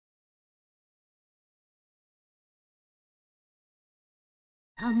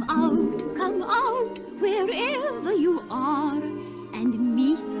come out, wherever you are, and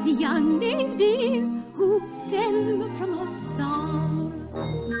meet the young lady who fell from a star.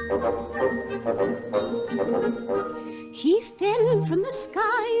 She fell from the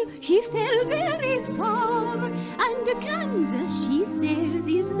sky, she fell very far, and Kansas, she says,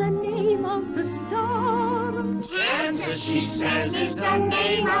 is the name of the star. Kansas, she says, is the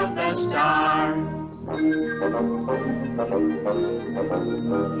name of the star.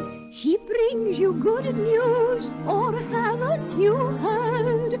 She brings you good news, or haven't you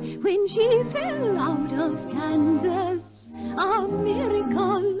heard? When she fell out of Kansas, a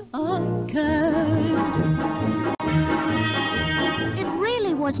miracle occurred. It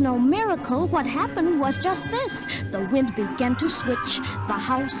really was no miracle. What happened was just this. The wind began to switch, the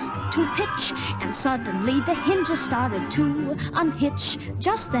house to pitch, and suddenly the hinges started to unhitch.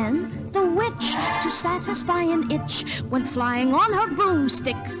 Just then, the witch, to satisfy an itch, went flying on her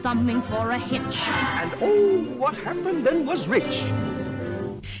broomstick, thumbing for a hitch. And oh, what happened then was rich.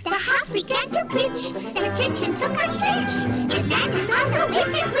 The house began to pitch, and the kitchen took a stitch. It landed on the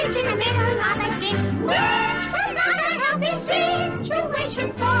wicked witch in the middle of a ditch. Which was not a healthy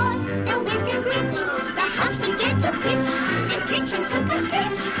situation for the wicked witch. The house began to pitch, and the kitchen took a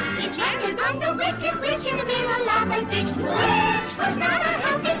stitch. It landed on the wicked witch in the middle of a ditch. Which was not a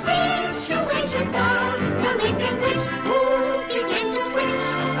healthy situation for the wicked witch, who began to twitch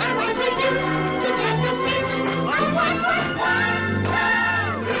and was reduced to just a stitch. And what was once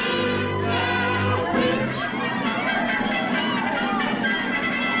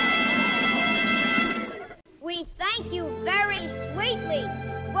we thank you very sweetly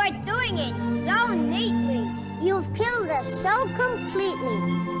for doing it so neatly. You've killed us so completely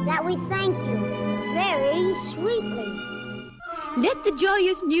that we thank you very sweetly. Let the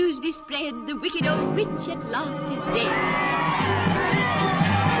joyous news be spread, the wicked old witch at last is dead.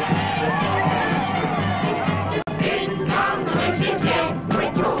 Ding dong, the witch is dead.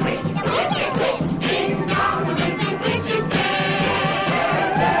 Witch, oh witch, the wicked witch. Ding dong, the wicked witch is dead.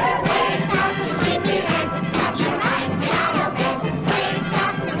 Wake up, you sleepy head. Rub your eyes, get out of bed. Wake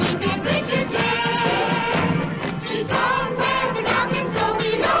up, the wicked witch is dead. She's gone where the goblins go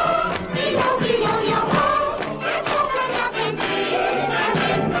below, below, below your hole. Let's open up and sing, and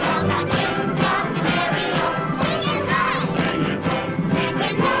ring the bell, ring dong, the merry-o. Sing it high, and we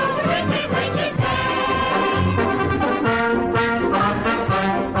know the wicked witch is dead.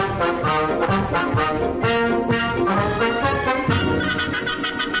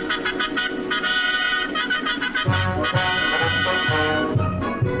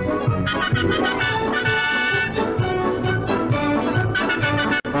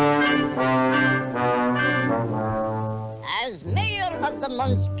 As mayor of the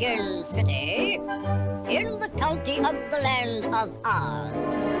Munchkin city, in the county of the land of Oz,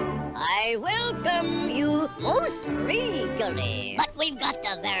 I welcome you most regally. But we've got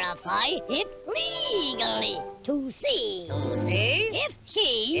to verify it legally to see if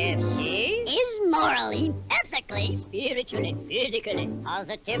she is morally, ethically, spiritually, physically,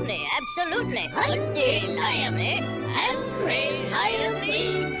 positively, absolutely, undeniably, and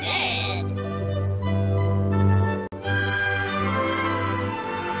reliably dead.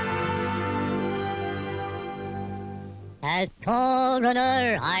 As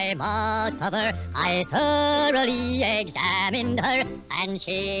coroner, I must have her. I thoroughly examined her, and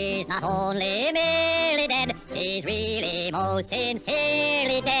she's not only merely dead, she's really most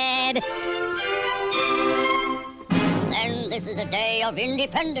sincerely dead. Then this is a day of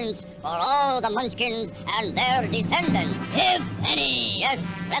independence for all the Munchkins and their descendants. If any, yes,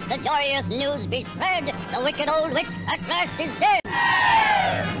 let the joyous news be spread. The wicked old witch at last is dead.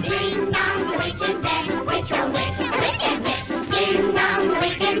 Ding dong, the witch is dead. Witch, oh witch, the wicked witch. Ding dong, the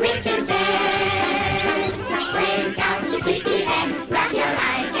wicked witch is dead. Wake up, you sleepy head. Rub your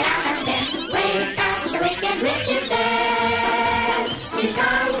eyes, get out of bed. Wake up, the wicked witch is dead. She's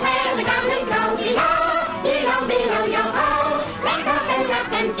gone where the goblins go below, below, below your hole. Let's open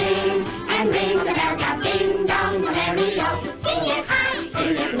up and sing, and ring the bell now. Ding dong, the merry-o. Sing it high,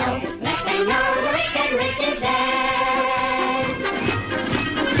 sing it low. Let them know the wicked witch is dead.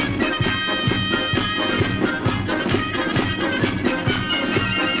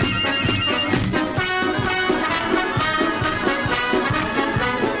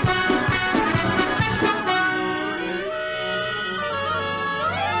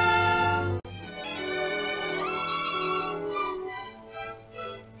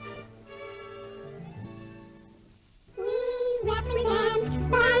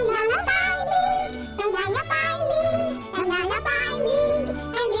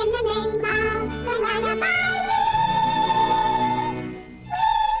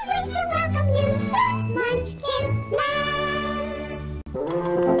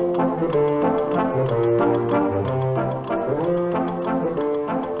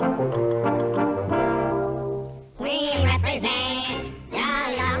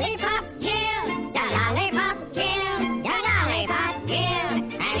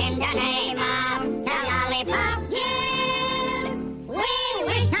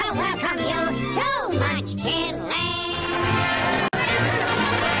 Munchkinland.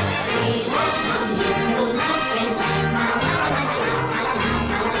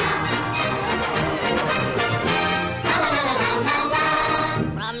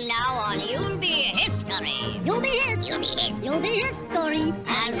 From now on, you'll be history. You'll be his. You'll be his. You'll be his story.